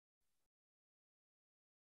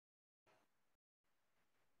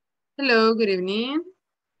Hello, good evening.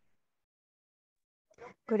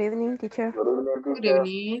 Good evening, teacher. Good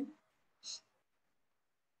evening.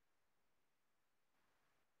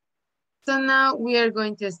 So now we are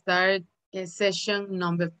going to start session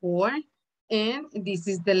number 4. And this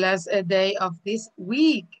is the last day of this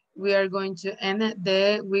week. We are going to end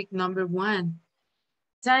the week number 1.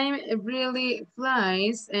 Time really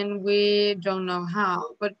flies and we don't know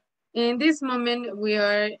how. But in this moment, we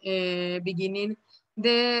are beginning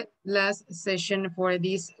the last session for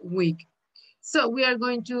this week. So we are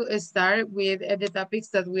going to start with the topics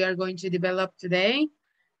that we are going to develop today.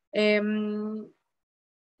 We're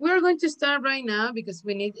going to start right now because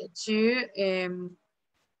we need to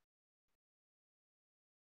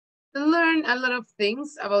learn a lot of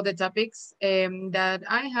things about the topics that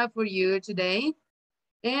I have for you today.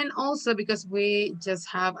 And also because we just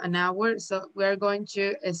have an hour, so we're going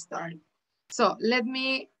to start. So let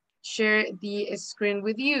me share the screen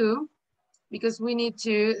with you because we need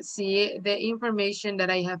to see the information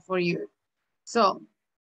that I have for you. So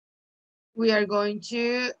we are going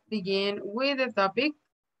to begin with the topic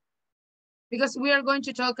because we are going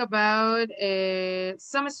to talk about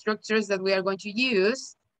some structures that we are going to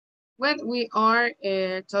use when we are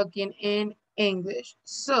talking in English.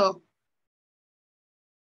 So,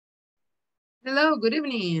 hello, good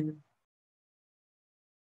evening.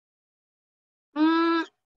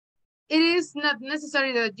 It is not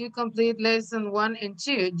necessary that you complete lesson 1 and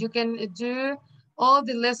 2. You can do all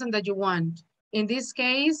the lesson that you want. In this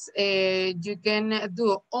case, you can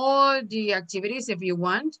do all the activities if you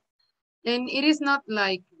want. And it is not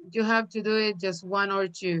like you have to do it just 1 or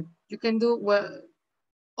 2. You can do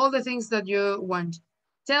all the things that you want.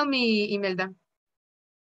 Tell me, Imelda.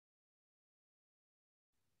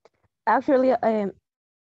 Actually,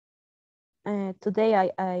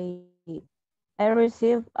 today I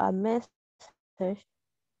received a message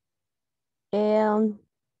and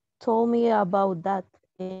told me about that,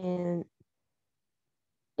 and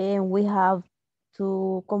we have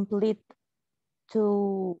to complete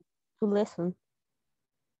two lessons.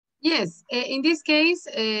 Yes, in this case,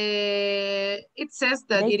 it says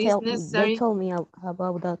that it is They necessary. told me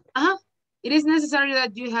about that. It is necessary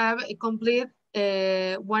that you have a complete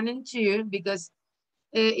 1 and 2 because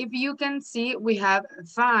if you can see, we have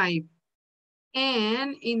 5.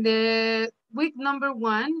 And in the week number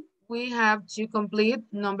 1, we have to complete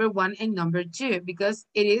number 1 and number 2 because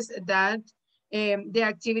it is that the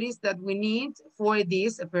activities that we need for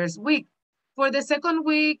this first week. For the second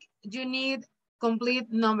week, you need complete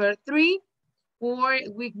number 3. For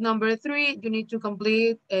week number 3, you need to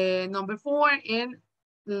complete number 4 and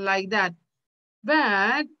like that.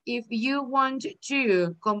 But if you want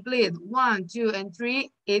to complete 1, 2, and 3,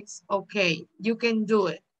 it's okay. You can do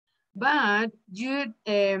it. But you,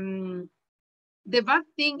 the bad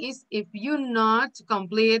thing is if you not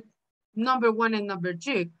complete number 1 and number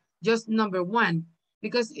 2, just number 1,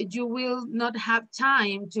 because you will not have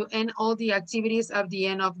time to end all the activities at the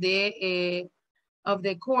end of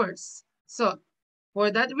the course. So for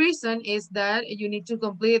that reason is that you need to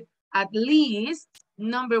complete at least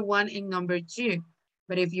number 1 and number 2.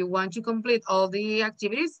 But if you want to complete all the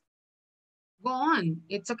activities, go on,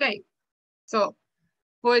 it's okay. So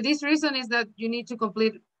for this reason is that you need to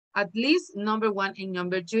complete at least number 1 and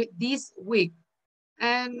number 2 this week.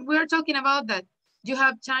 And we're talking about that. You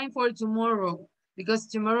have time for tomorrow because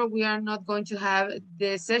tomorrow we are not going to have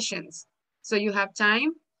the sessions. So you have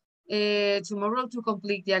time tomorrow to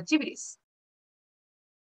complete the activities.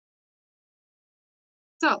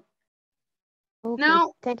 So Okay,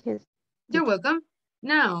 now, thank you. you're welcome.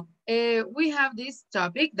 Now, we have this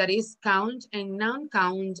topic that is count and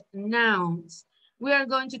non-count nouns. We are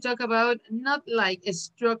going to talk about not like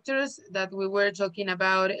structures that we were talking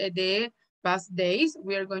about the past days.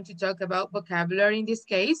 We are going to talk about vocabulary in this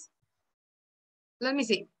case. Let me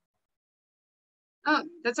see. Oh,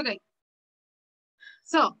 that's okay.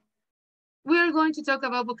 So we are going to talk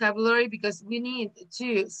about vocabulary because we need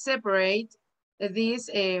to separate this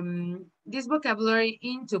vocabulary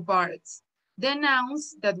into parts. The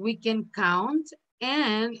nouns that we can count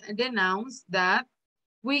and the nouns that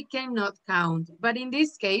we cannot count. But in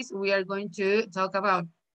this case, we are going to talk about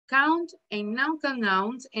count and non-count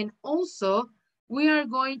nouns, and also we are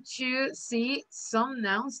going to see some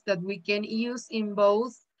nouns that we can use in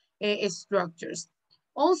both structures.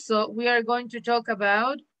 Also, we are going to talk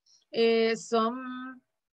about some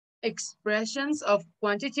expressions of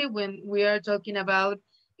quantity when we are talking about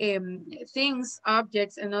things,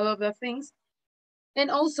 objects, and all of the things. And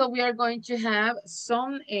also we are going to have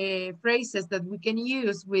some phrases that we can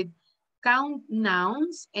use with count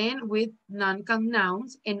nouns and with non-count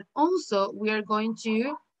nouns. And also we are going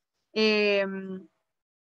to we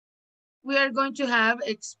are going to have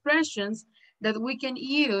expressions that we can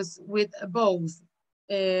use with both,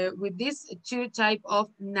 with these two type of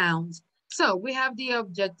nouns. So we have the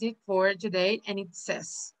objective for today, and it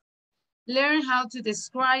says, learn how to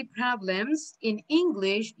describe problems in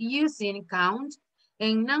English using count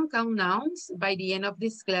and non-count nouns. By the end of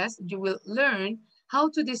this class, you will learn how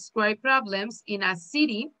to describe problems in a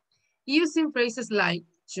city using phrases like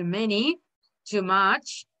too many, too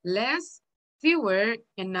much, less, fewer,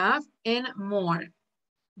 enough, and more.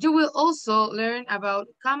 You will also learn about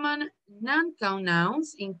common non-count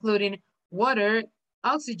nouns, including water,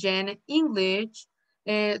 oxygen, English,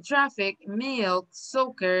 traffic, milk,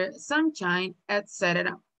 soccer, sunshine,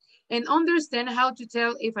 etc. And understand how to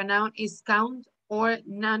tell if a noun is count or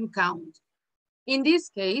non-count. In this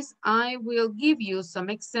case, I will give you some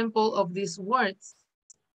example of these words,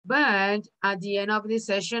 but at the end of this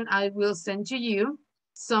session, I will send to you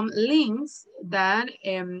some links that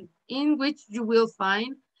in which you will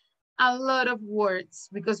find a lot of words,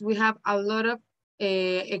 because we have a lot of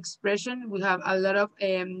expression, we have a lot of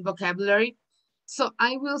vocabulary. So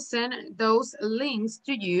I will send those links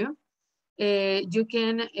to you. You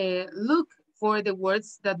can look for the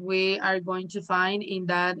words that we are going to find in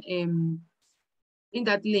that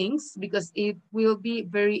links, because it will be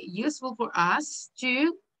very useful for us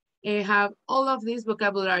to have all of this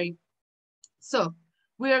vocabulary. So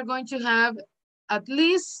we are going to have at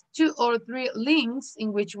least 2 or 3 links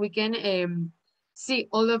in which we can see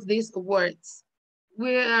all of these words.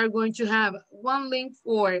 We are going to have one link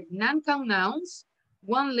for non-count nouns,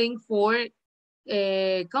 one link for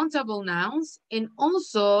countable nouns, and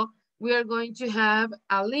also we are going to have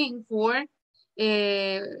a link for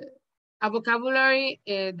a vocabulary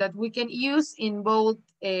that we can use in both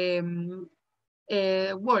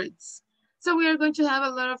words. So we are going to have a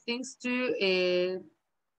lot of things to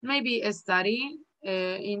maybe study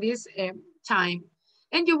in this time,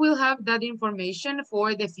 and you will have that information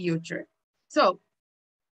for the future. So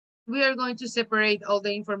we are going to separate all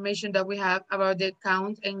the information that we have about the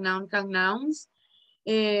count and non-count nouns.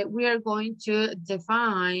 We are going to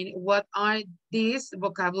define what are these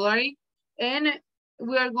vocabulary, and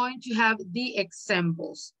we are going to have the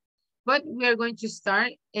examples. But we are going to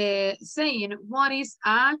start saying what is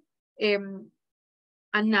a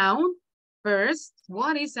noun first.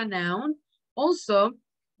 What is a noun? Also,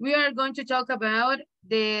 we are going to talk about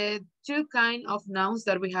the 2 kinds of nouns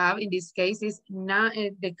that we have. In this case is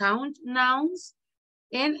the count nouns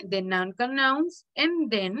and the non-count nouns. And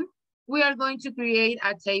then we are going to create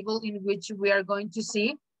a table in which we are going to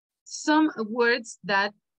see some words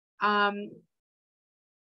that can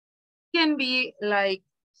be like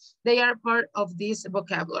they are part of this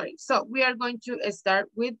vocabulary. So we are going to start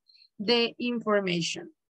with the information.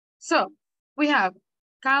 So we have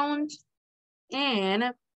count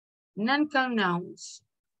and non-count nouns.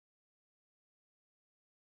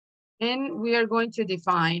 And we are going to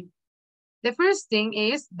define. The first thing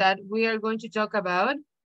is that we are going to talk about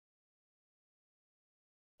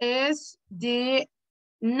is the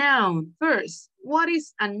noun first. What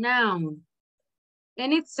is a noun?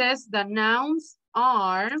 And it says that nouns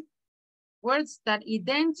are words that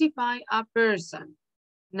identify a person.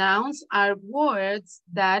 Nouns are words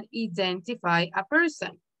that identify a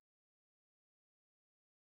person.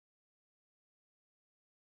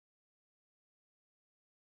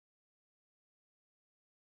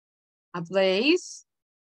 A place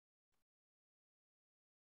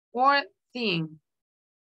or thing.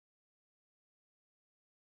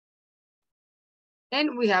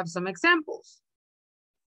 And we have some examples.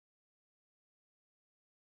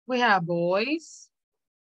 We have boys,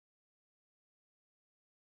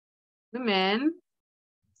 women,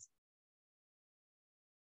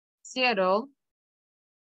 Seattle,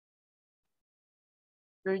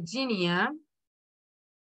 Virginia,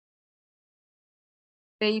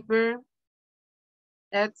 paper,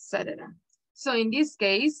 etc. So in this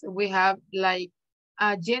case, we have like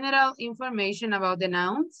a general information about the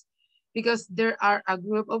nouns, because there are a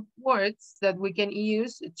group of words that we can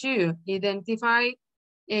use to identify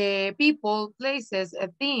people, places,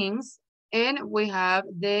 things, and we have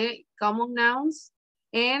the common nouns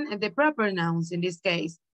and the proper nouns in this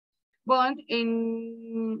case. But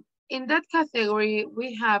in that category,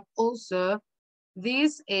 we have also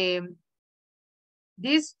these 2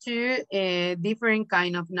 different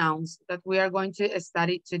kind of nouns that we are going to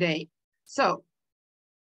study today. So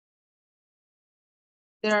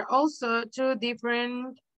there are also 2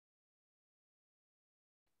 different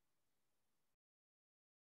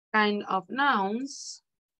kind of nouns.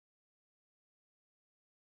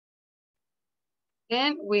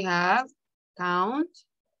 And we have count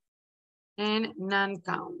and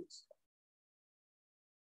non-count.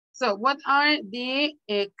 So what are the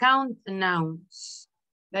count nouns?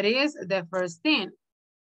 That is the first thing.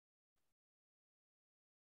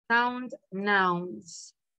 Count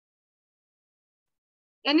nouns.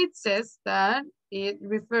 And it says that it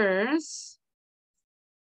refers,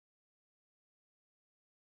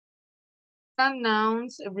 count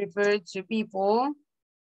nouns refer to people,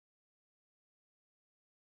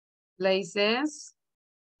 places,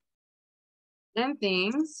 and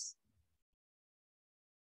things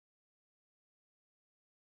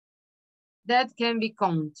that can be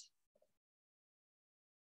counted.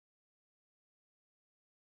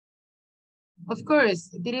 Of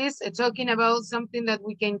course, this is talking about something that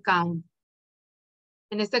we can count.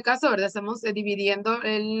 En este caso, ¿verdad? Estamos dividiendo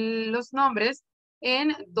los nombres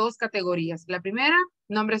en dos categorías. La primera,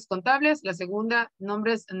 nombres contables. La segunda,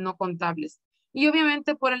 nombres no contables. Y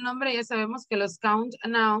obviamente por el nombre ya sabemos que los count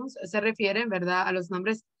nouns se refieren, ¿verdad? A los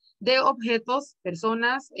nombres de objetos,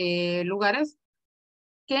 personas, lugares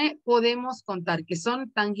que podemos contar, que son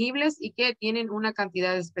tangibles y que tienen una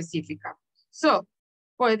cantidad específica. So,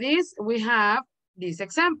 for this, we have this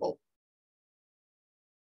example.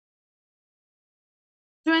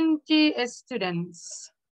 20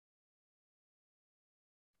 students.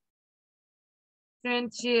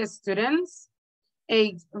 20 students,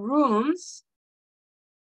 8 rooms,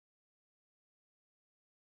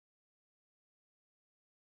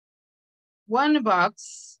 1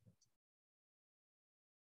 box,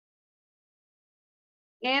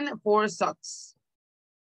 and 4 socks.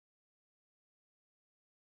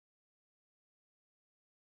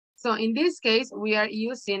 So in this case, we are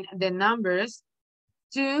using the numbers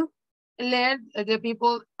to let the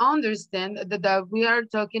people understand that we are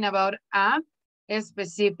talking about a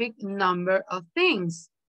specific number of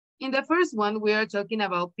things. In the first one, we are talking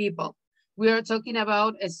about people. We are talking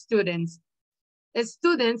about students.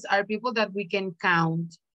 Students are people that we can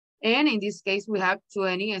count. And in this case, we have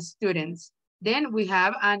 20 students. Then we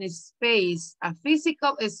have a space, a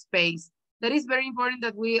physical space. That is very important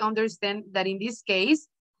that we understand that in this case,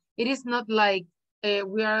 it is not like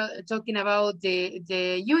we are talking about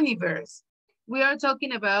the universe. We are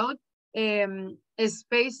talking about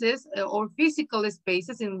spaces or physical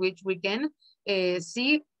spaces in which we can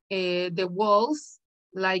see the walls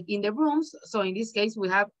like in the rooms. So in this case, we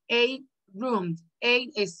have 8 rooms,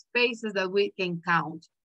 8 spaces that we can count.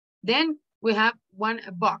 Then we have 1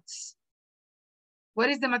 box. What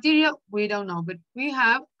is the material? We don't know, but we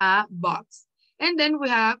have a box. And then we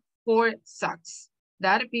have 4 socks.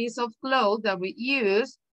 That piece of cloth that we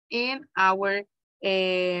use in our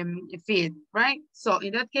feet, right? So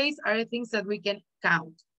in that case, are things that we can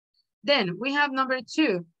count. Then we have number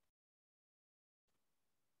 2.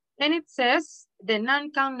 And it says the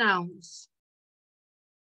non-count nouns.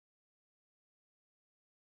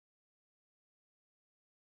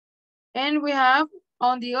 And we have,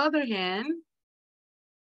 on the other hand,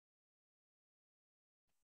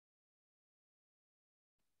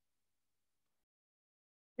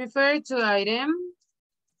 refer to item,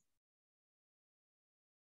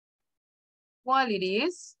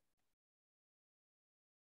 qualities,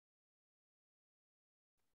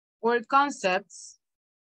 or concepts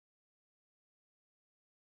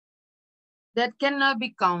that cannot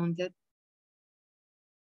be counted.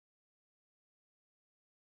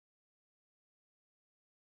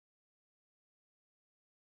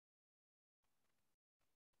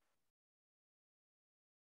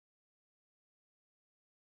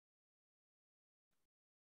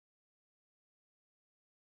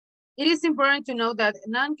 It is important to know that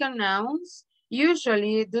non-count nouns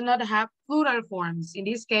usually do not have plural forms. In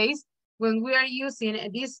this case, when we are using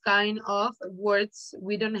this kind of words,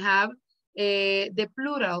 we don't have the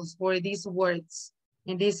plurals for these words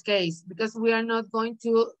in this case, because we are not going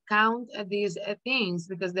to count these things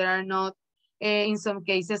because they are not, in some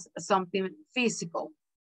cases, something physical.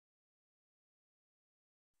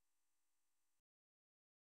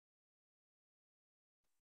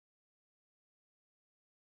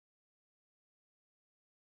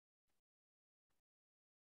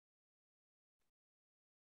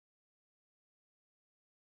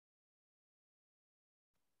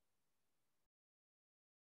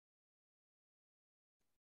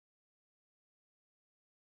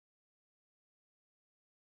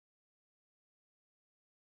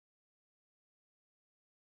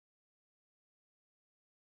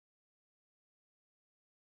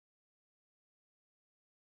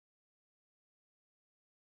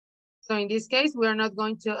 So in this case, we are not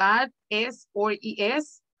going to add S or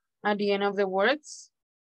ES at the end of the words.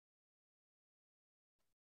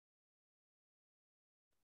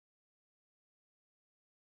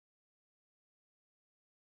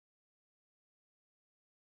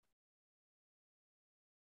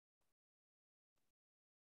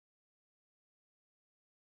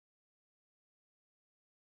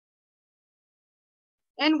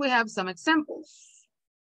 And we have some examples.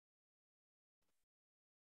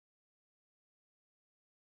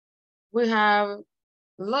 We have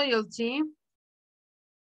loyalty,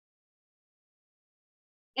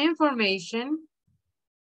 information,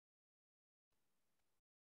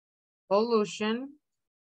 pollution,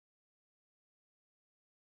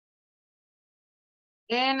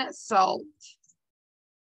 and salt.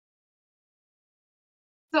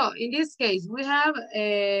 So in this case, we have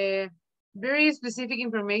a very specific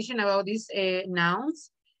information about these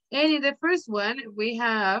nouns. And in the first one, we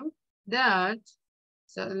have that.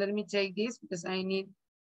 So let me take this because I need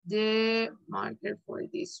the marker for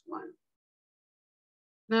this one.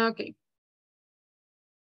 Okay.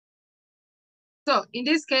 So in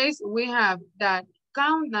this case, we have that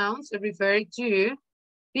count nouns refer to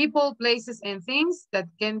people, places, and things that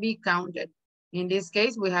can be counted. In this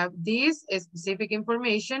case, we have this specific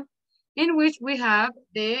information in which we have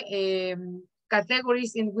the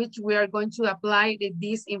categories in which we are going to apply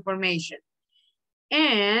this information.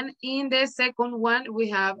 And in the second one, we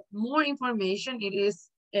have more information. It is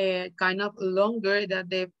kind of longer than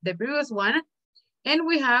the previous one. And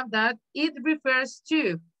we have that it refers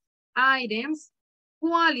to items,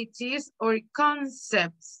 qualities, or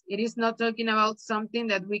concepts. It is not talking about something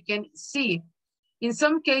that we can see. In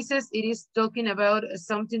some cases, it is talking about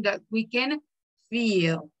something that we can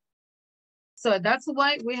feel. So that's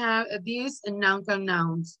why we have these noun count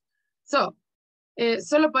nouns. So,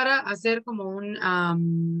 solo para hacer como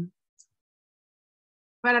un,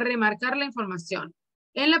 para remarcar la información.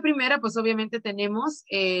 En la primera, pues obviamente tenemos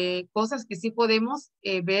cosas que sí podemos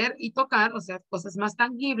ver y tocar, o sea, cosas más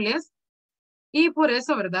tangibles. Y por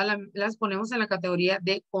eso, ¿verdad? Las ponemos en la categoría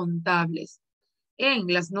de contables. En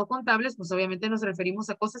las no contables, pues obviamente nos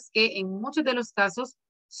referimos a cosas que en muchos de los casos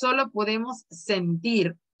solo podemos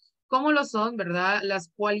sentir, como lo son, ¿verdad? Las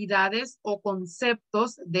cualidades o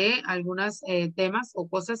conceptos de algunos temas o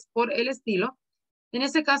cosas por el estilo. En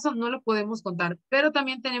ese caso no lo podemos contar, pero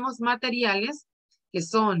también tenemos materiales que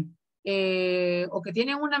son o que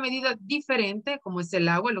tienen una medida diferente, como es el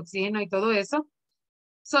agua, el oxígeno y todo eso.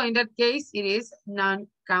 So in that case, it is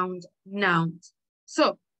non-count nouns.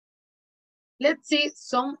 So let's see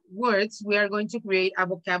some words. We are going to create a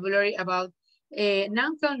vocabulary about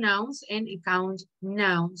non-count nouns and count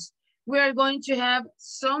nouns. We are going to have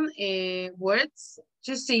some words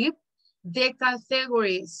to see. The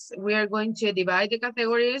categories. We are going to divide the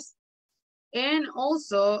categories. And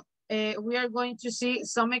also, we are going to see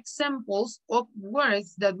some examples of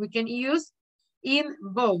words that we can use in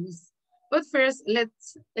both. But first,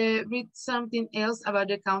 let's read something else about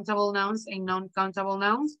the countable nouns and non-countable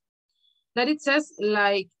nouns. That it says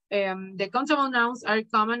like the countable nouns are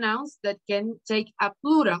common nouns that can take a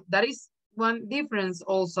plural. That is one difference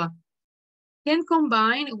also. Can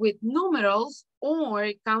combine with numerals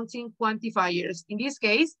or counting quantifiers. In this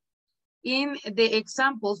case, in the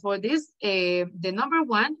examples for this, the number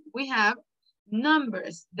one, we have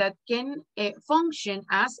numbers that can function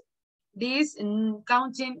as these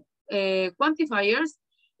counting quantifiers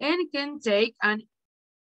and can take an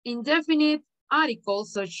indefinite article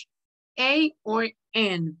such a or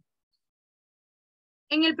n.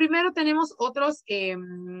 En el primero tenemos otros,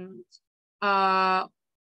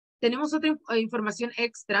 tenemos otra información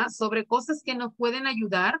extra sobre cosas que nos pueden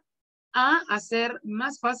ayudar a hacer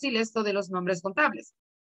más fácil esto de los nombres contables.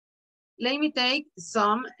 Let me take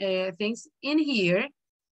some things in here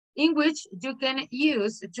in which you can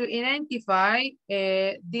use to identify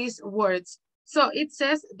these words. So it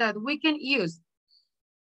says that we can use,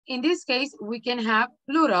 in this case, we can have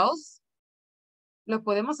plurals. Lo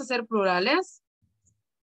podemos hacer plurales.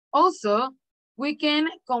 Also, we can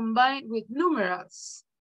combine with numerals.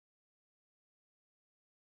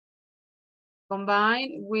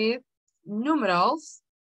 Combine with numerals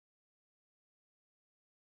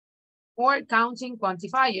or counting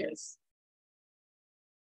quantifiers.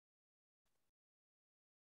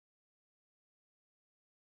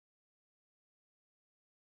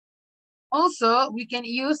 Also, we can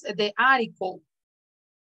use the article.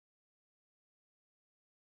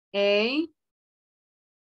 A,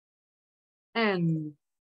 N.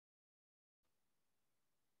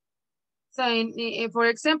 So, for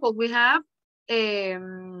example, we have, a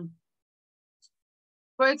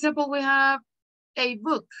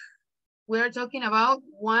book. We are talking about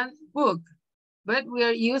one book, but we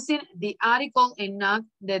are using the article and not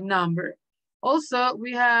the number. Also,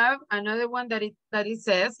 we have another one that it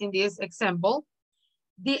says in this example,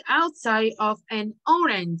 the outside of an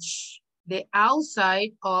orange. The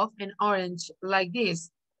outside of an orange, like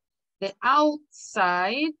this. The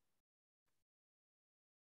outside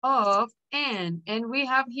of and we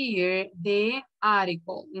have here the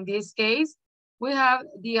article. In this case, we have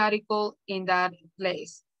the article in that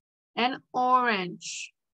place. And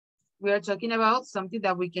orange, we are talking about something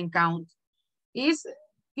that we can count. Is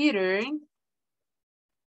Peter,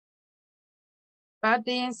 but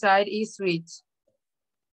the inside is sweet.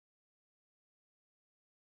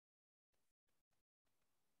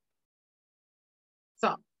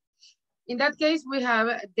 So in that case, we have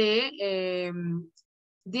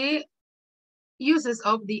the uses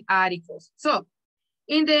of the articles. So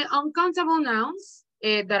in the uncountable nouns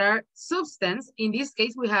that are substance, in this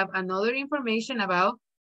case, we have another information about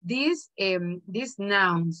these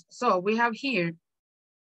nouns. So we have here,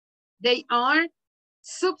 they are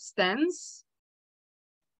substance,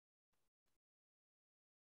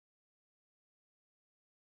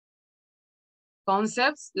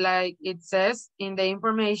 concepts, like it says in the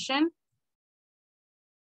information,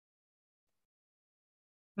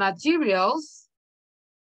 materials,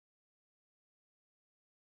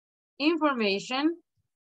 information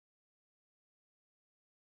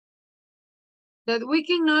that we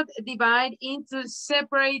cannot divide into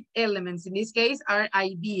separate elements. In this case, are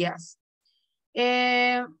ideas.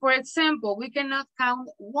 For example, we cannot count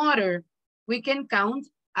water. We can count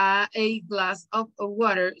a glass of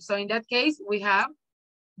water. So in that case, we have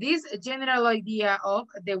this general idea of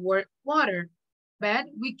the word water, but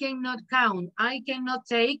we cannot count. I cannot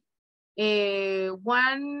take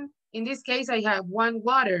one, in this case, I have 1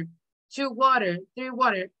 water, 2 water, 3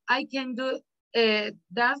 water. I can do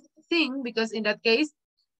that thing because in that case,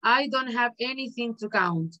 I don't have anything to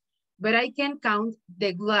count, but I can count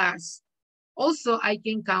the glass. Also, I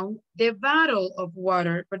can count the bottle of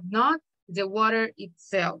water, but not the water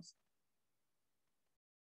itself.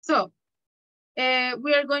 So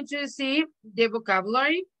we are going to see the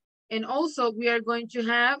vocabulary, and also we are going to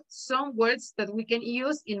have some words that we can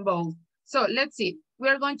use in both. So let's see. We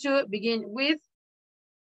are going to begin with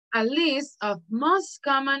a list of most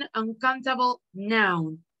common uncountable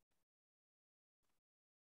nouns.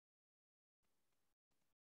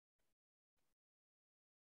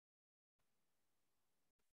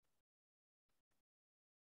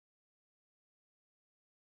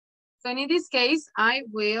 So in this case, I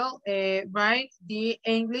will write the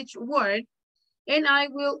English word, and I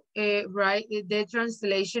will write the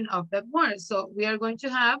translation of that word. So we are going to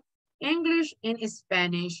have English and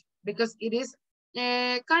Spanish because it is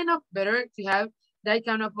kind of better to have that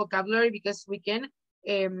kind of vocabulary because we can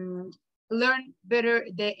learn better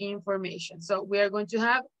the information. So we are going to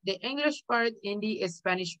have the English part and the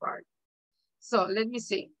Spanish part. So let me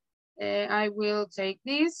see. I will take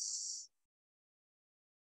this.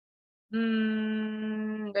 But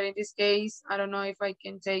in this case, I don't know if I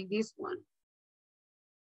can take this one.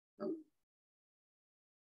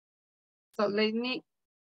 So let me,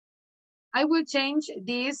 I will change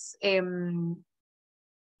this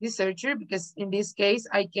this searcher because in this case,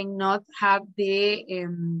 I cannot have the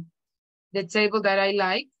table that I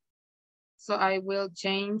like. So I will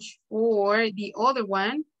change for the other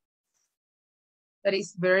one that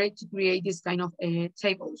is better to create this kind of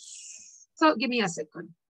tables. So give me a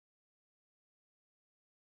second.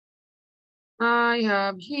 I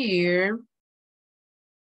have here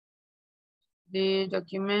the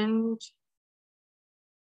document.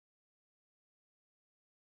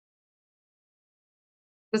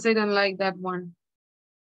 Because I don't like that one.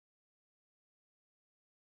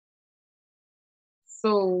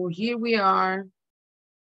 So here we are.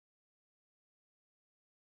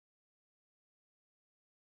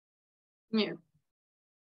 Yeah.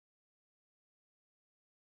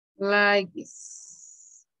 Like this.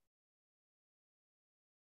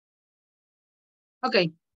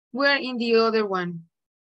 Okay, we're in the other one.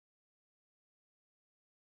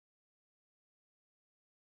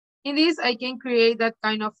 In this, I can create that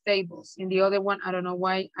kind of tables. In the other one, I don't know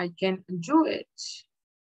why I can't do it.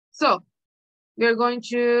 So we're going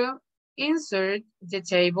to insert the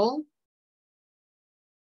table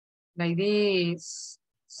like this.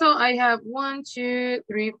 So I have 1, 2,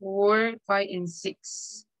 3, 4, 5, and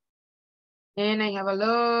 6. And I have a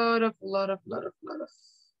lot of.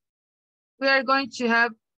 We are going to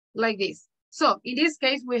have like this. So in this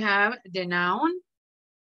case, we have the noun.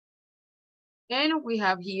 And we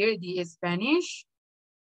have here the Spanish.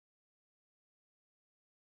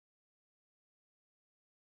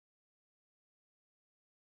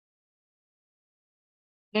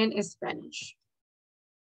 And Spanish.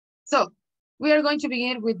 So we are going to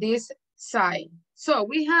begin with this side. So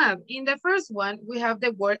we have, in the first one, we have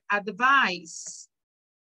the word advice.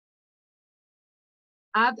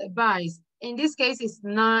 Advice. In this case, it's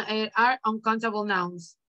not are uncountable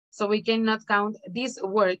nouns. So we cannot count these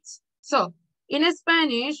words. So in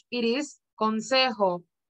Spanish, it is consejo.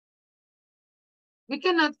 We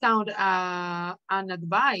cannot count an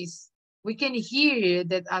advice. We can hear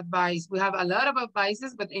that advice. We have a lot of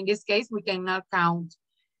advices, but in this case, we cannot count.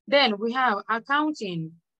 Then we have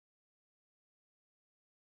accounting.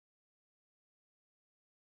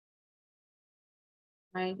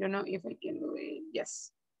 I don't know if I can do it.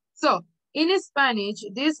 Yes. So in Spanish,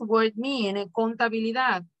 this word means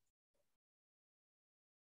contabilidad.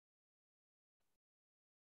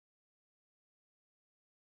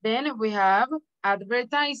 Then we have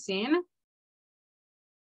advertising.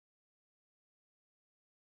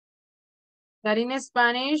 That in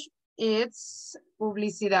Spanish, it's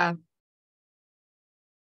publicidad.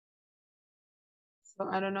 So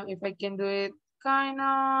I don't know if I can do it kind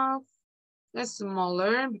of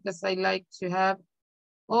smaller because I like to have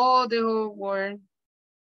all the whole word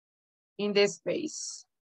in this space.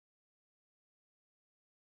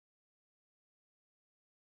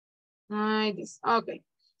 Like this. Okay.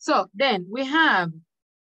 So then we have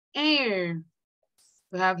air.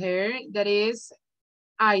 We have air, that is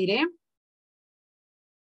aire.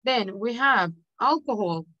 Then we have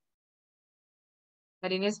alcohol.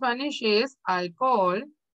 That in Spanish is alcohol.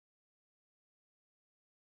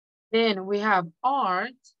 Then we have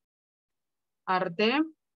art, arte.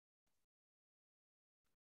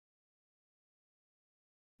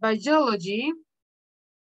 Biology,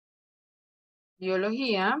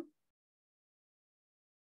 biología.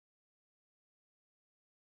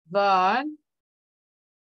 Blood,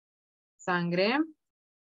 sangre.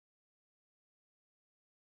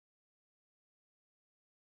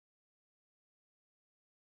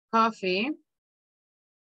 Coffee.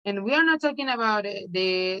 And we are not talking about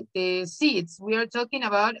the seeds. We are talking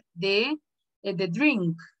about the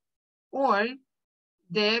drink or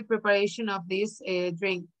the preparation of this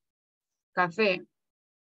drink, café.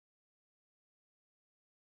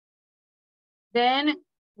 Then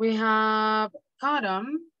we have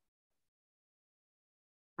cotton,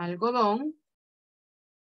 algodón.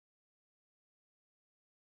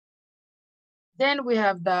 Then we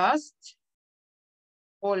have dust,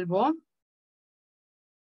 polvo.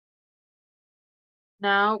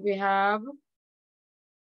 Now we have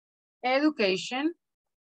education,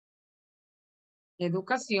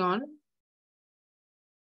 educación.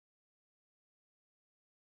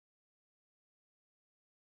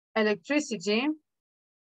 Electricity,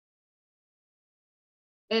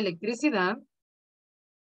 electricidad.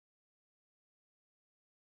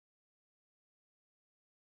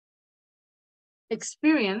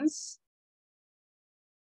 Experience,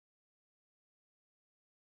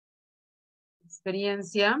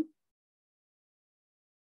 experiencia.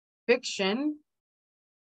 Fiction,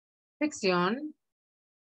 ficción.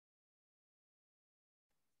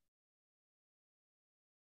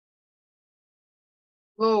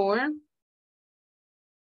 Flour,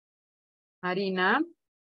 harina.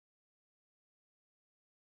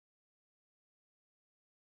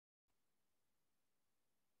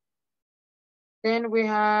 Then we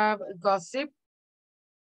have gossip,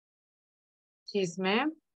 chisme.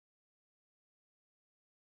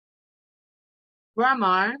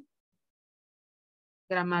 Grammar,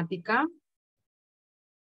 gramática.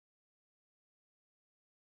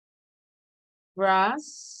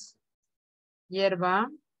 Grass, hierba.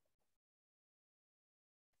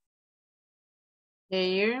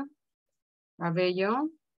 Hair, cabello.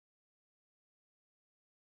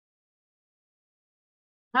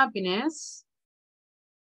 Happiness,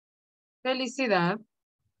 felicidad.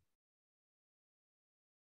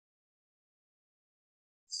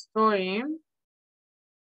 Story,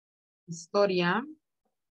 historia.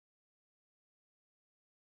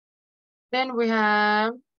 Then we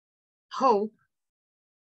have hope,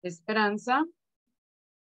 esperanza.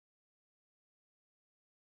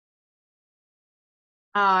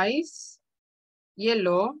 Eyes,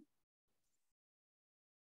 yellow.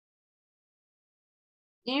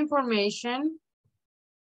 Information,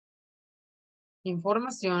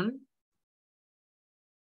 información.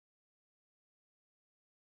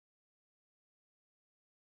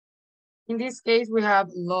 In this case, we have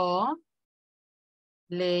law,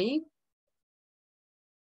 ley.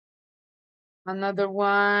 Another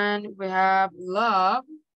one, we have love,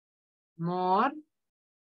 amor.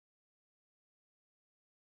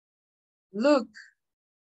 Look,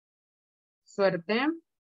 suerte.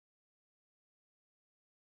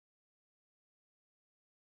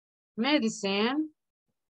 Medicine,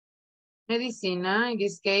 medicina, in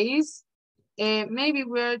this case. Maybe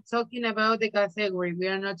we're talking about the category. We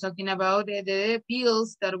are not talking about the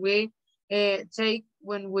pills that we take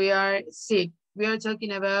when we are sick. We are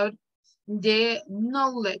talking about the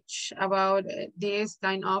knowledge about this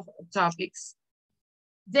kind of topics.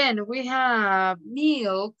 Then we have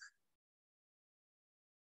milk,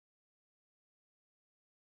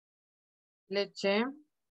 leche.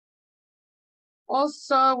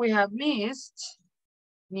 Also, we have mist,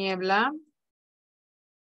 niebla.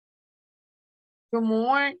 Two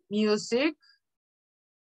more, music,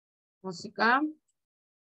 música.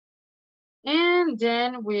 And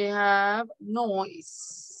then we have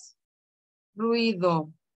noise,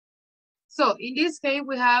 ruido. So in this case,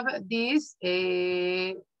 we have these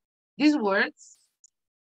words.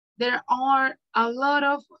 There are a lot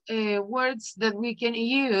of words that we can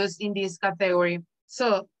use in this category.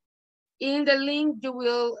 So in the link, you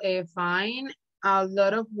will find a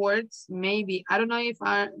lot of words. Maybe, I don't know if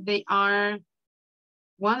they are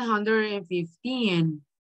 115.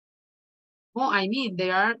 Oh, I mean,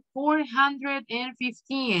 there are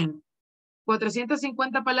 415.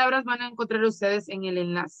 450 palabras van a encontrar ustedes en el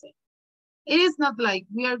enlace. It is not like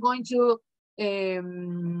we are going to,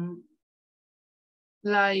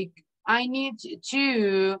 like, I need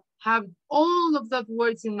to have all of the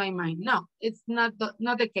words in my mind. No, it's not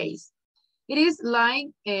the case. It is like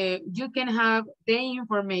you can have the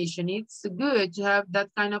information. It's good to have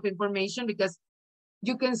that kind of information because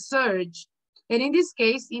you can search. And in this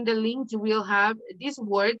case, in the link, you will have these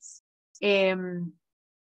words in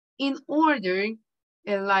order,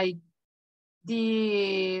 like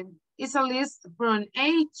it's a list from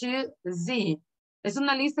A to Z. Es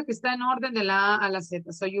una lista que está en orden de la A a la Z.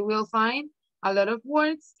 So you will find a lot of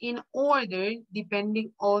words in order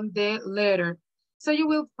depending on the letter. So you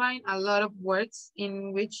will find a lot of words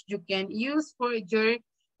in which you can use for your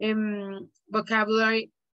vocabulary.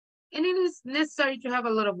 And it is necessary to have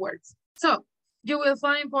a lot of words. So you will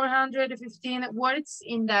find 415 words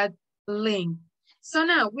in that link. So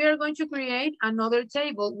now we are going to create another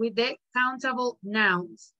table with the countable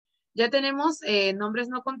nouns. Ya tenemos nombres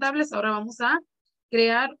no contables. Ahora vamos a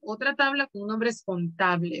crear otra tabla con nombres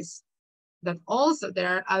contables. That also there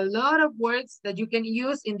are a lot of words that you can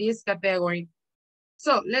use in this category.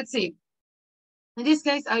 So let's see. In this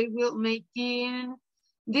case, I will make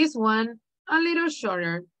this one a little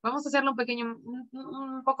shorter. Vamos a hacerlo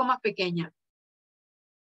un poco más pequeña.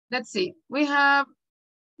 Let's see. We have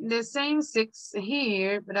the same 6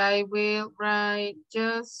 here, but I will write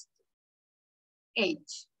just 8.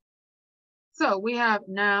 So we have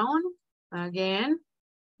noun, again,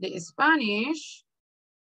 the Spanish,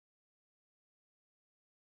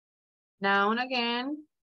 noun again,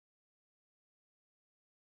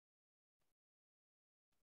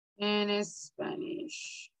 and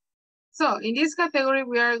Spanish. So in this category,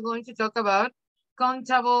 we are going to talk about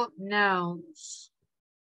countable nouns.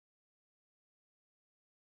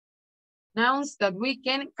 Nouns that we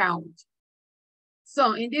can count.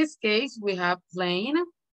 So in this case, we have plane,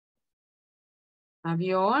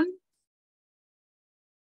 avión.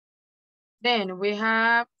 Then we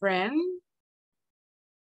have friend,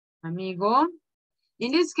 amigo.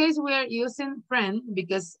 In this case, we are using friend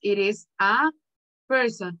because it is a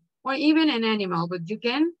person or even an animal, but you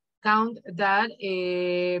can count that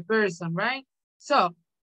a person, right? So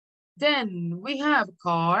then we have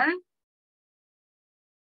car.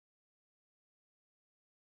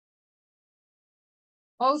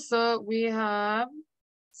 Also, we have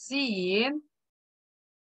seed.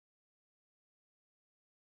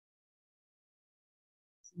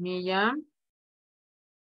 Semilla.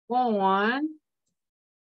 Phone.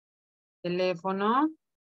 Teléfono.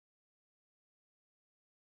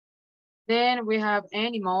 Then we have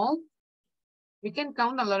animal. We can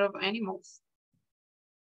count a lot of animals.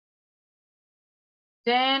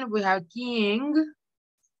 Then we have king.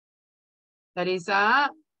 That is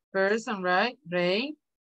a person, right? Rey.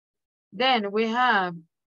 Then we have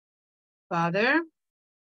father.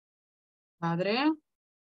 Padre.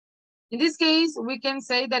 In this case, we can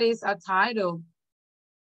say that is a title,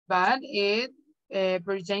 but it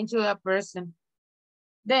pertains to a person.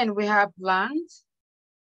 Then we have plant.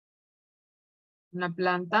 Una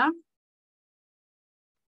planta.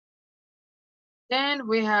 Then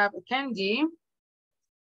we have candy.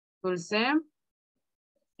 Dulce.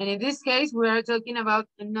 And in this case, we are talking about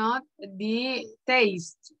not the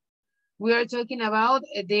taste. We are talking about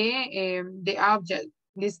the object.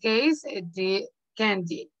 In this case, the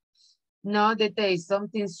candy, not the taste,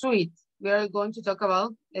 something sweet. We are going to talk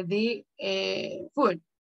about the food.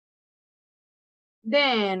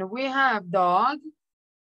 Then we have dog,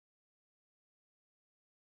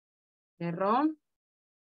 perro,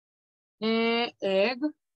 egg,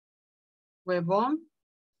 huevo,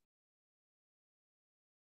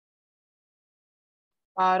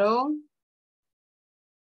 bottle,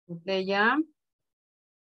 botella.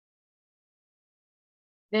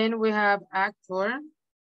 Then we have actor,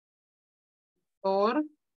 or.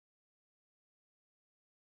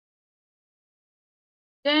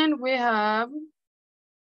 Then we have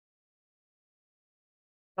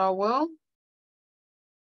towel,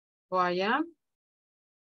 toalla,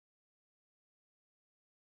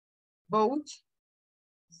 boat,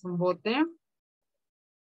 es un bote,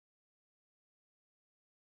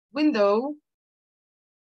 window,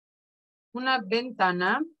 una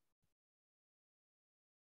ventana,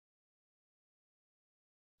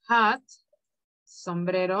 hat,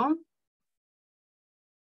 sombrero,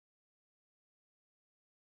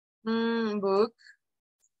 book,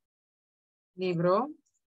 libro,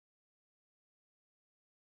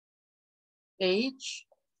 page,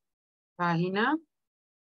 página.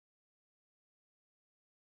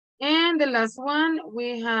 And the last one,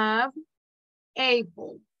 we have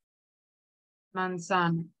apple,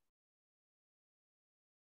 manzana.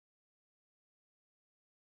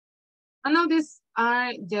 And now these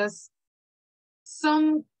are just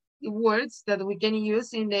some words that we can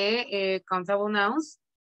use in the countable nouns.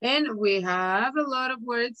 And we have a lot of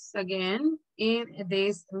words again in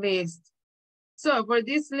this list. So for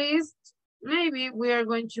this list, maybe we are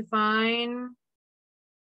going to find,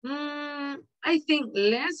 I think,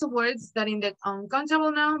 less words than in the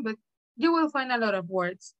uncountable noun, but you will find a lot of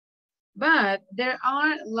words. But there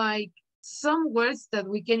are like some words that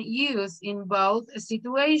we can use in both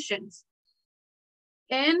situations.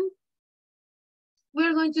 And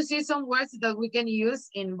we're going to see some words that we can use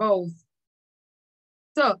in both.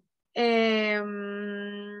 So, it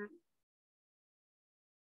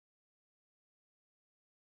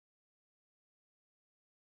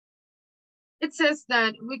says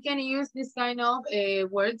that we can use this kind of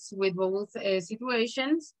words with both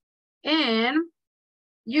situations. And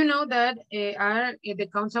you know that the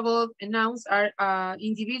countable nouns are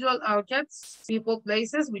individual objects, people,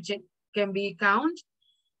 places, which can be count.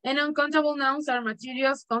 And uncountable nouns are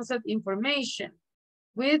materials, concept, information,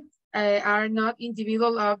 which are not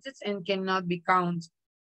individual objects and cannot be counted.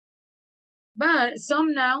 But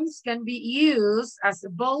some nouns can be used as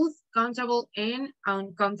both countable and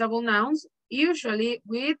uncountable nouns, usually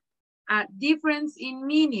with a difference in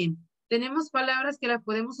meaning. Tenemos palabras que las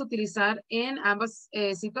podemos utilizar en ambas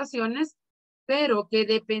situaciones, pero que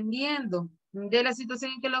dependiendo de la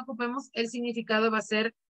situación en que la ocupemos, el significado va a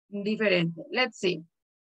ser diferente. Let's see.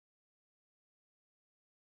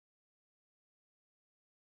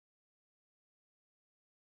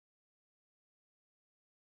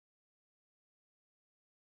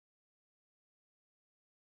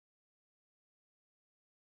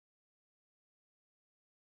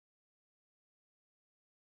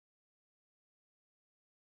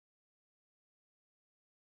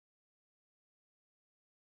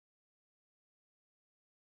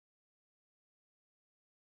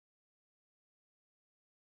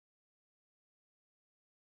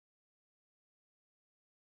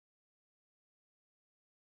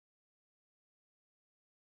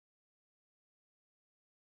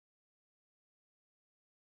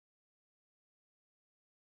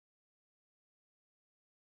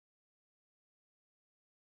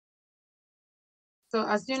 So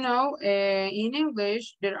as you know, in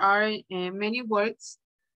English, there are many words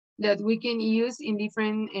that we can use in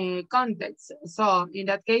different contexts. So in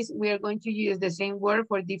that case, we are going to use the same word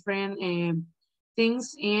for different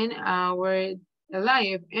things in our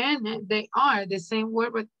life. And they are the same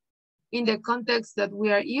word, but in the context that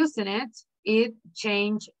we are using it, it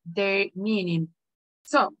changed their meaning.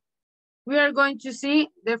 So we are going to see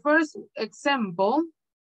the first example,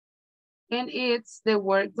 and it's the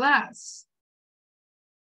word glass.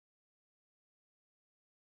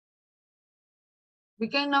 We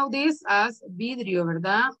can know this as vidrio,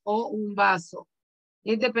 ¿verdad? O un vaso.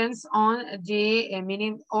 It depends on the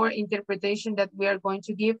meaning or interpretation that we are going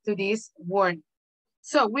to give to this word.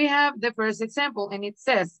 So we have the first example, and it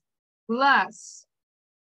says glass.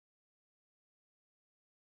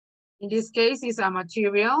 In this case, it's a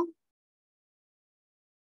material.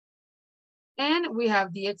 And we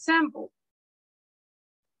have the example.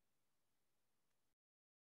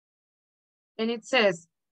 And it says,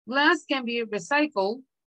 glass can be recycled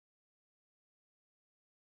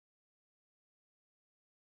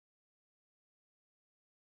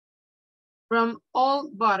from all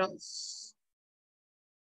bottles.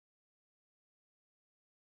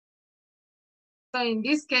 So in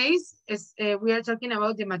this case, we are talking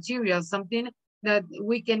about the material, something that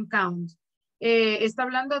we can count. Está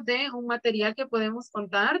hablando de un material que podemos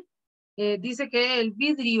contar. Dice que el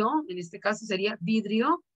vidrio, en este caso sería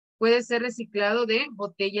vidrio, puede ser reciclado de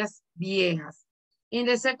botellas viejas. In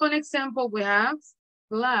the second example, we have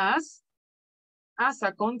glass as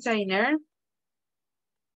a container.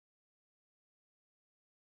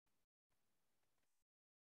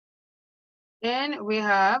 And we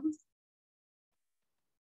have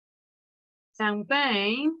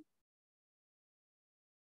champagne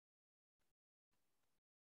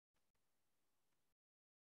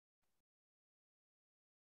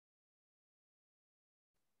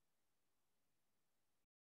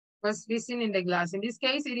was visible in the glass. In this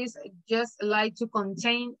case, it is just like to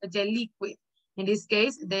contain the liquid. In this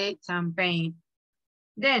case, the champagne.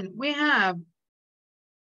 Then we have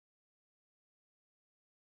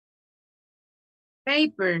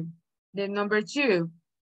paper, the number 2,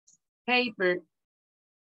 paper.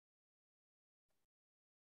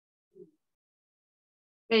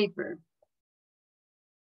 Paper.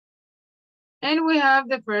 And we have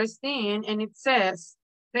the first thing, and it says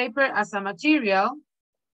paper as a material.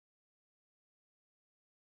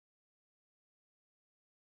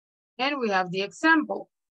 And we have the example,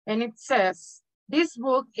 and it says, this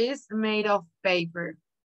book is made of paper.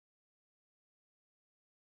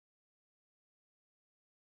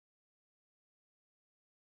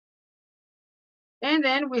 And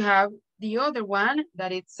then we have the other one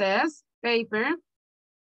that it says paper,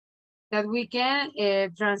 that we can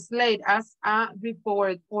translate as a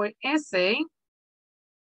report or essay.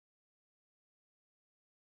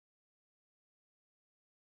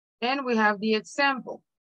 And we have the example.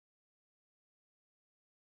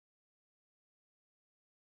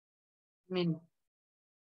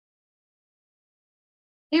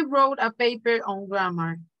 He wrote a paper on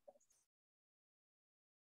grammar.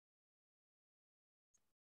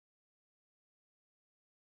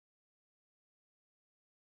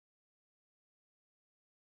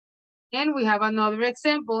 And we have another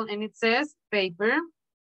example, and it says paper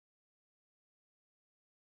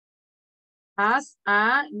as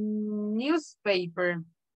a newspaper.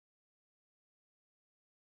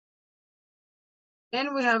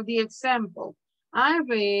 And we have the example. I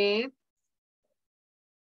read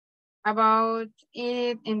about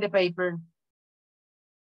it in the paper.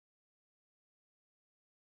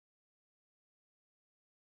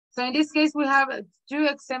 So in this case, we have 2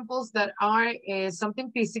 examples that are something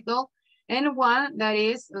physical, and one that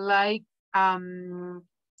is like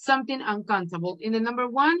something uncountable. In the number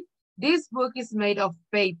 1, this book is made of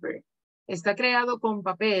paper. Está creado con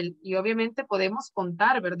papel y obviamente podemos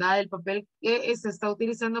contar, ¿verdad? El papel que se está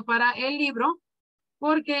utilizando para el libro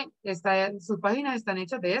porque sus páginas están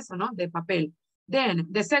hechas de eso, ¿no? De papel. Then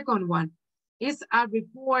the second one is a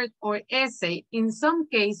report or essay. In some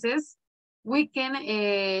cases, we can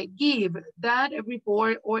give that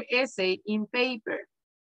report or essay in paper.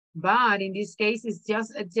 But in this case, it's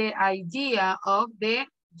just the idea of the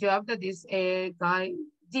job that this guy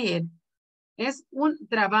did. Es un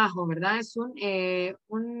trabajo, ¿verdad? Es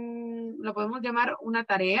lo podemos llamar una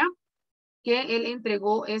tarea que él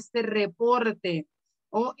entregó este reporte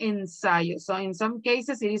o ensayo. So in some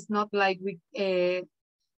cases, it is not like we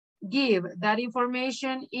give that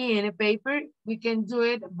information in a paper. We can do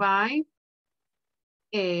it by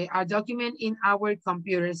a document in our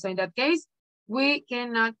computer. So in that case, we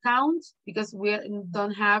cannot count because we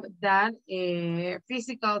don't have that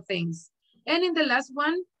physical things. And in the last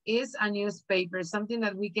one is a newspaper, something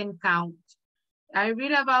that we can count. I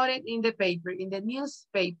read about it in the paper, in the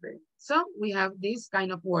newspaper. So we have this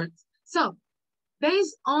kind of words. So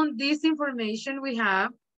based on this information, we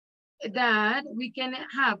have that we can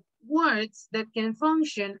have words that can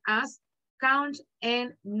function as count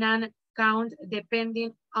and non-count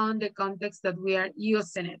depending on the context that we are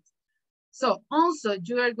using it. So also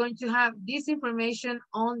you are going to have this information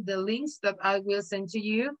on the links that I will send to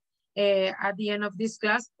you at the end of this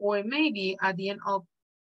class, or maybe at the end of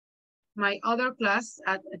my other class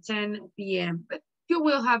at 10 p.m. But you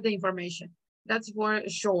will have the information. That's for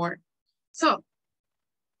sure. So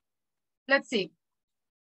let's see.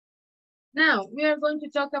 Now we are going to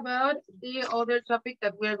talk about the other topic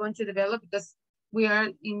that we are going to develop because we are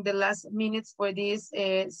in the last minutes for this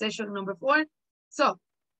session number 4. So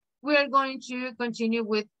we are going to continue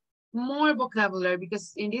with more vocabulary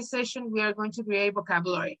because in this session we are going to create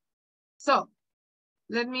vocabulary. So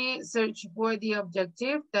let me search for the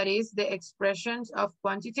objective, that is the expressions of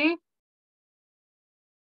quantity.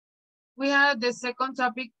 We have the second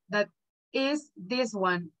topic that is this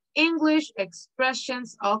one, English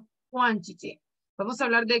expressions of quantity. Vamos a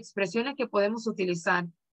hablar de expresiones que podemos utilizar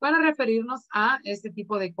para referirnos a este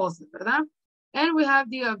tipo de cosas, ¿verdad? And we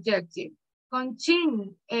have the objective.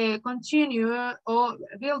 Continue or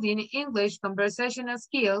building English conversational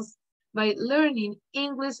skills by learning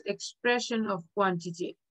English expression of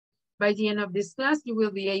quantity. By the end of this class, you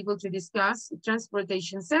will be able to discuss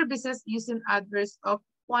transportation services using adverbs of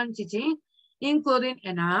quantity, including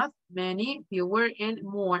enough, many, fewer, and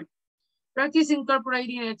more. Practice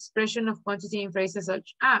incorporating an expression of quantity in phrases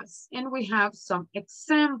such as, and we have some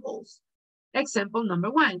examples. Example number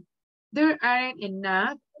 1, there aren't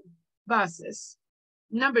enough buses.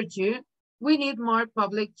 Number 2, we need more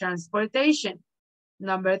public transportation.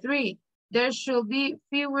 Number 3, there should be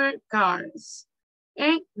fewer cars.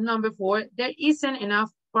 And number 4, there isn't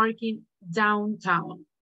enough parking downtown.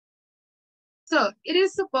 So it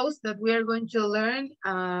is supposed that we are going to learn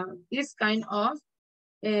this kind of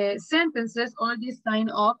sentences or this kind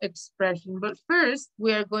of expression. But first,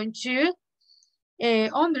 we are going to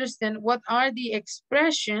understand what are the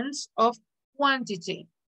expressions of quantity.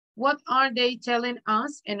 What are they telling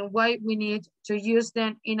us and why we need to use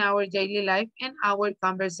them in our daily life and our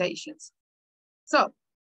conversations. So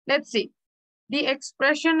let's see. The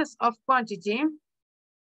expressions of quantity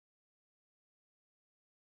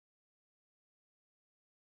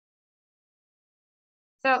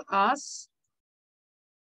tell us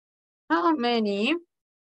how many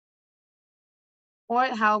or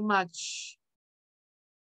how much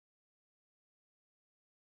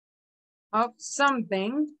of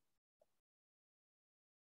something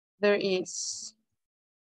there is.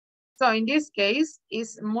 So in this case,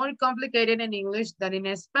 it's more complicated in English than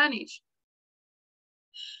in Spanish.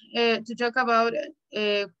 To talk about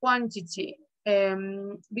quantity,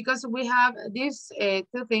 because we have these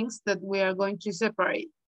two things that we are going to separate.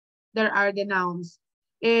 There are the nouns.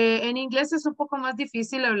 En inglés es un poco más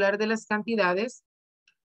difícil hablar de las cantidades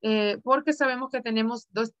porque sabemos que tenemos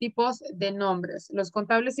dos tipos de nombres, los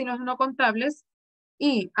contables y los no contables,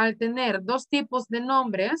 y al tener dos tipos de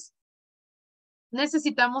nombres,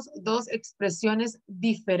 necesitamos dos expresiones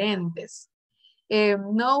diferentes.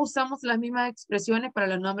 No usamos las mismas expresiones para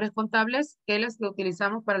los nombres contables que las que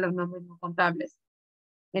utilizamos para los nombres no contables.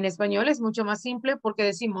 En español es mucho más simple porque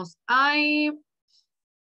decimos, hay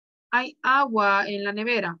agua en la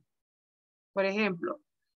nevera, por ejemplo.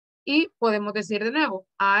 Y podemos decir de nuevo,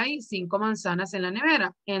 hay 5 manzanas en la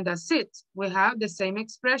nevera. And that's it. We have the same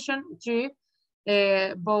expression to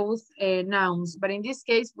both nouns. But in this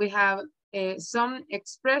case, we have some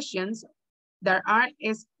expressions that are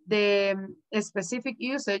the specific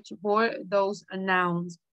usage for those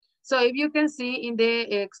nouns. So if you can see in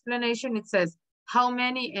the explanation, it says how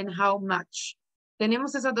many and how much.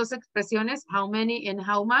 Tenemos esas dos expresiones, how many and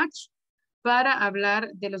how much, para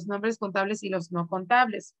hablar de los nombres contables y los no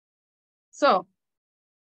contables. So,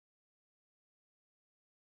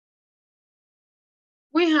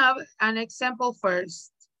 we have an example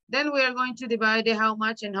first. Then we are going to divide the how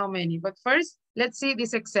much and how many. But first, let's see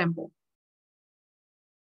this example.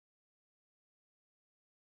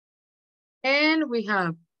 And we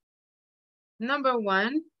have, number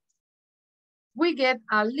 1, we get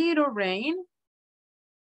a little rain.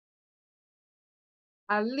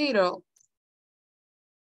 A little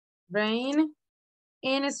rain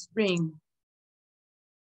in spring.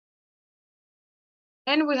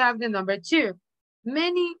 And we have the number 2.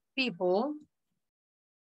 Many people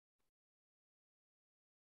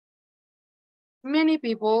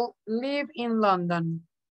live in London.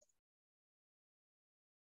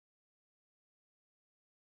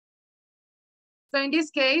 So in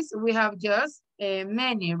this case, we have just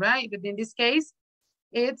many, right? But in this case,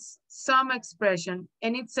 it's some expression.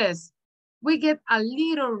 And it says, we get a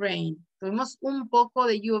little rain. Tuvimos un poco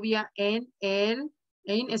de lluvia en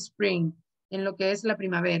spring, en lo que es la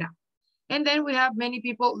primavera. And then we have many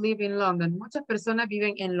people live in London. Muchas personas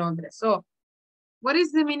viven en Londres. So, what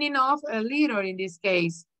is the meaning of a little in this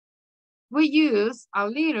case? We use a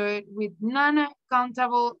little with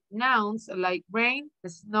non-countable nouns like rain,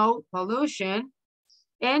 snow, pollution,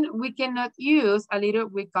 and we cannot use a little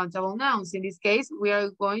with countable nouns. In this case, we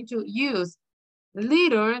are going to use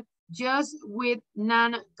little just with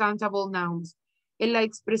non-countable nouns. En la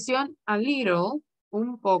expresión a little,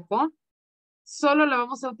 un poco, solo la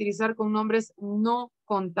vamos a utilizar con nombres no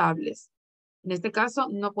contables. En este caso,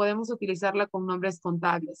 no podemos utilizarla con nombres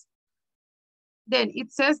contables. Then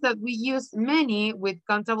it says that we use many with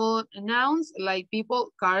countable nouns like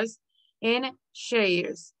people, cars, and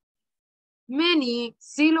shares. Many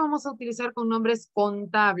sí lo vamos a utilizar con nombres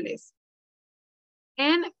contables.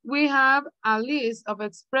 And we have a list of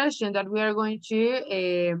expressions that we are going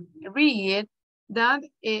to read that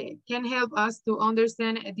can help us to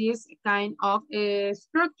understand this kind of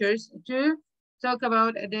structures to talk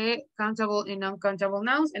about the countable and non-countable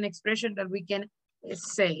nouns and expression that we can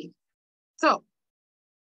say. So,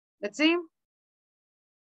 let's see.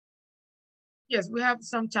 Yes, we have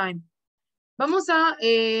some time. Vamos a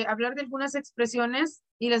hablar de algunas expresiones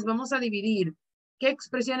y las vamos a dividir. ¿Qué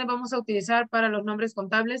expresiones vamos a utilizar para los nombres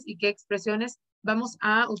contables y qué expresiones vamos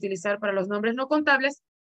a utilizar para los nombres no contables?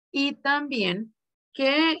 Y también,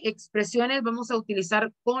 ¿qué expresiones vamos a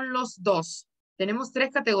utilizar con los dos? Tenemos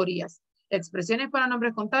 3 categorías. Expresiones para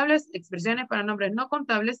nombres contables, expresiones para nombres no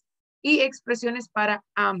contables y expresiones para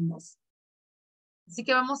ambos. Así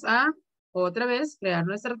que vamos a, otra vez, crear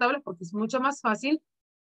nuestra tabla porque es mucho más fácil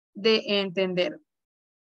de entender.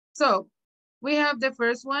 So, we have the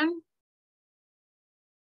first one.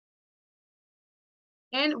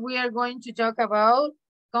 And we are going to talk about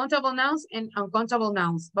countable nouns and uncountable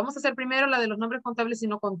nouns. Vamos a hacer primero la de los nombres contables y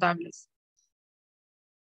no contables.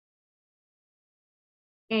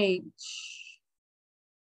 H.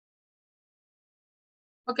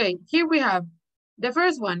 Okay, here we have the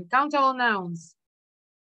first one, countable nouns.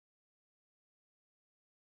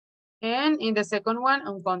 And in the second one,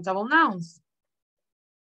 uncountable nouns.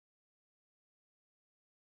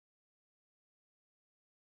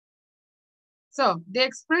 So the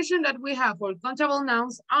expression that we have for countable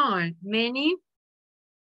nouns are many,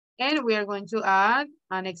 and we are going to add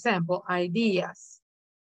an example, ideas.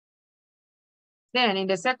 Then in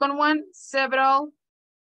the second one, several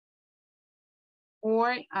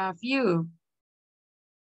or a few.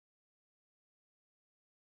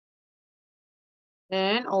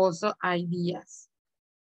 And also ideas.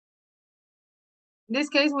 In this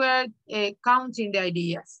case, we're counting the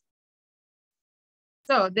ideas.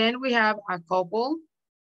 So then we have a couple.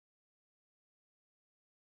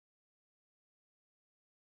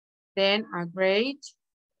 Then a great.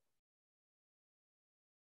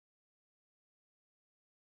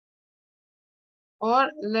 Or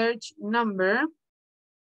large number.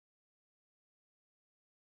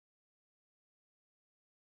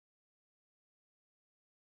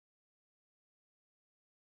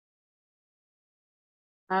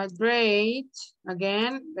 A great,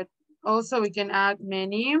 again, but also we can add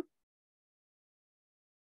many.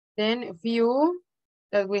 Then few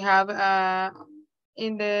that we have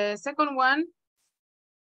in the second one,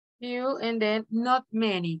 few, and then not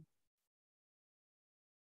many.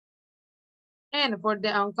 And for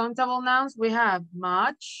the uncountable nouns, we have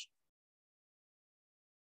much.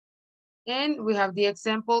 And we have the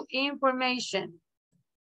example information.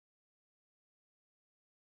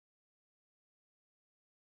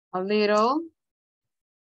 A little.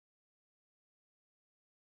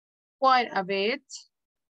 Quite a bit.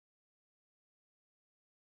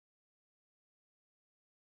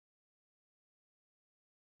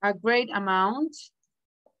 A great amount.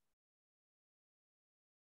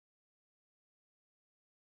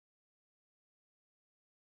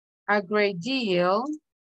 A great deal.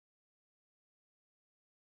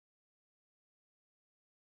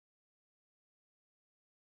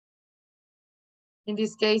 In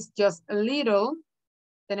this case, just a little.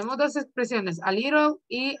 Tenemos dos expresiones, a little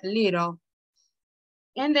y little.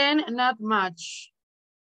 And then not much.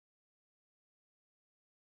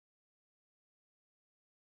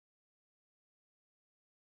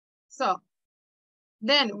 So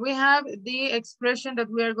then we have the expression that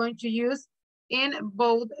we are going to use in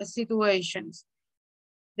both situations.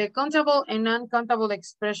 The countable and non-countable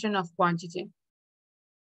expression of quantity.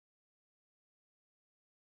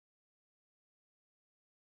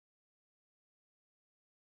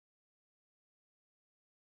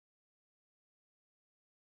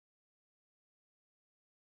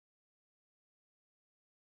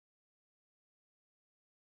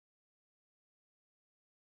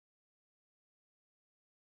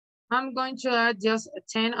 I'm going to add just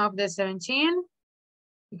 10 of the 17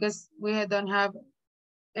 because we don't have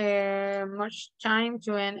much time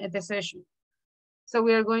to end the session. So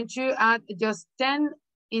we are going to add just 10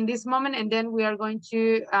 in this moment, and then we are going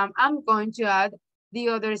to, I'm going to add the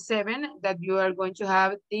other 7 that you are going to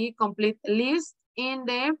have the complete list in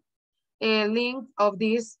the link of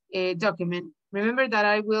this document. Remember that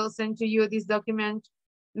I will send to you this document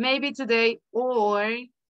maybe today or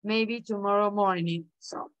maybe tomorrow morning.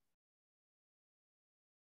 So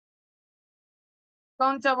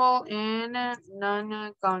countable and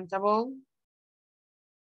non-countable.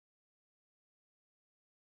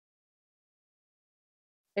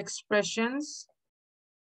 Expressions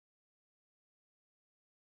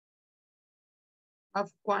of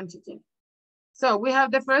quantity. So we have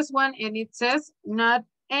the first one and it says not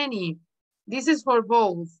any. This is for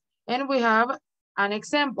both. And we have an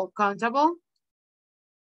example, countable.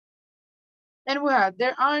 And we have,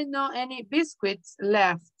 there are no any biscuits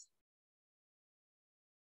left.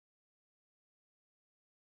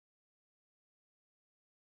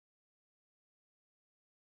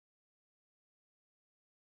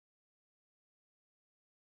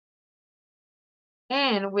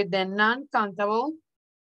 And with the non-countable,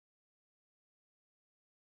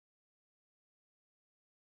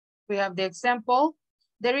 we have the example.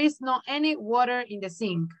 There is no any water in the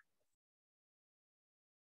sink.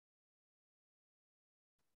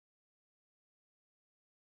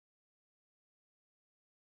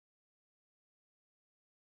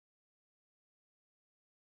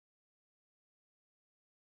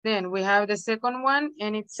 Then we have the second one,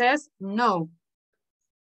 and it says no.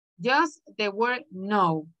 Just the word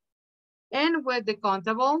no. And with the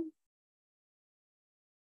countable,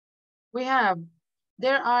 we have,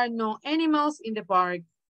 there are no animals in the park.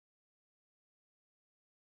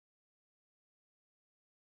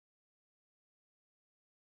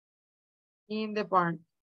 In the park.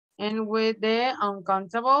 And with the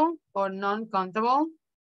uncountable or non-countable,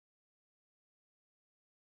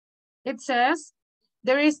 it says,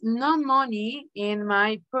 there is no money in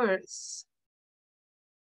my purse.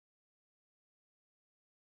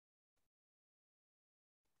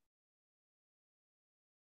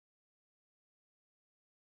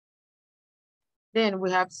 Then we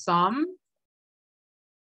have some.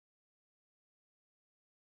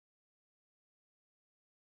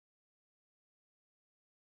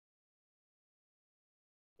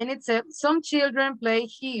 And it says, some children play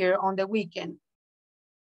here on the weekend.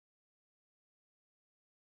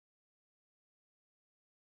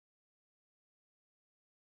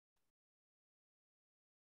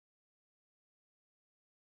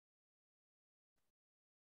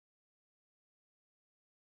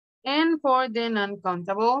 And for the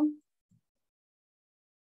non-countable,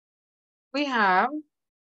 we have,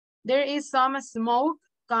 there is some smoke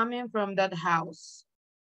coming from that house.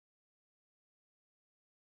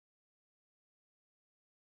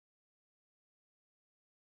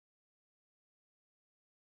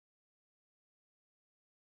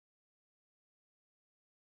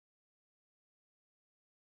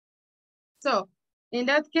 So in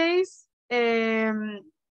that case,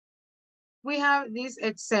 we have these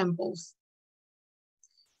examples.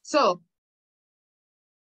 So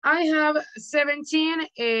I have 17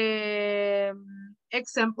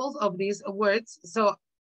 examples of these words. So,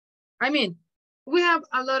 I mean, we have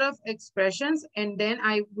a lot of expressions, and then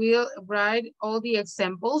I will write all the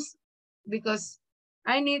examples because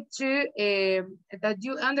I need to, that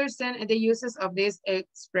you understand the uses of this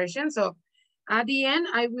expression. So at the end,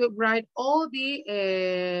 I will write all the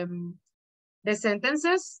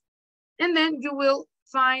sentences, and then you will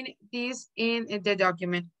find this in the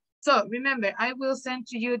document. So remember, I will send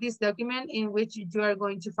to you this document in which you are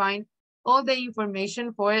going to find all the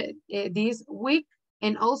information for this week.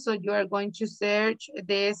 And also you are going to search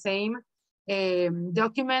the same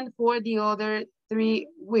document for the other 3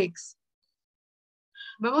 weeks.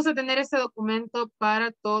 Vamos a tener este documento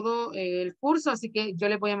para todo el curso, así que yo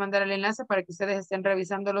les voy a mandar el enlace para que ustedes estén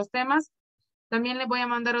revisando los temas. También les voy a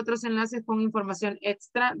mandar otros enlaces con información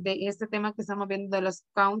extra de este tema que estamos viendo de los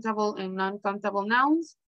countable and non-countable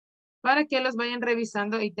nouns, para que los vayan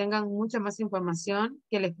revisando y tengan mucha más información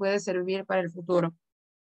que les puede servir para el futuro.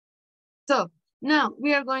 So, now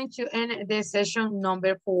we are going to end the session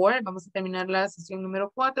number 4. Vamos a terminar la sesión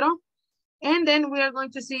número 4. And then we are going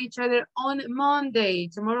to see each other on Monday.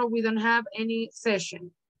 Tomorrow we don't have any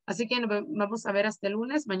session. Así que nos vamos a ver hasta el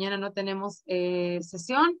lunes. Mañana no tenemos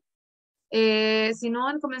sesión. Si no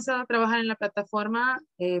han comenzado a trabajar en la plataforma,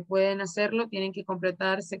 pueden hacerlo. Tienen que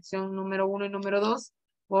completar sección número 1 y número 2,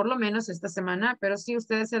 por lo menos esta semana. Pero si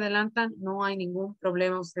ustedes se adelantan, no hay ningún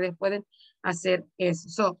problema. Ustedes pueden hacer eso.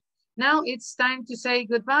 So, now it's time to say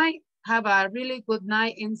goodbye. Have a really good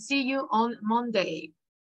night and see you on Monday.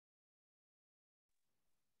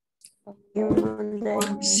 See you, teacher.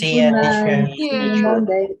 See you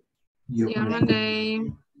Monday. See you on Monday.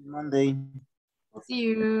 Monday. See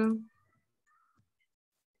you.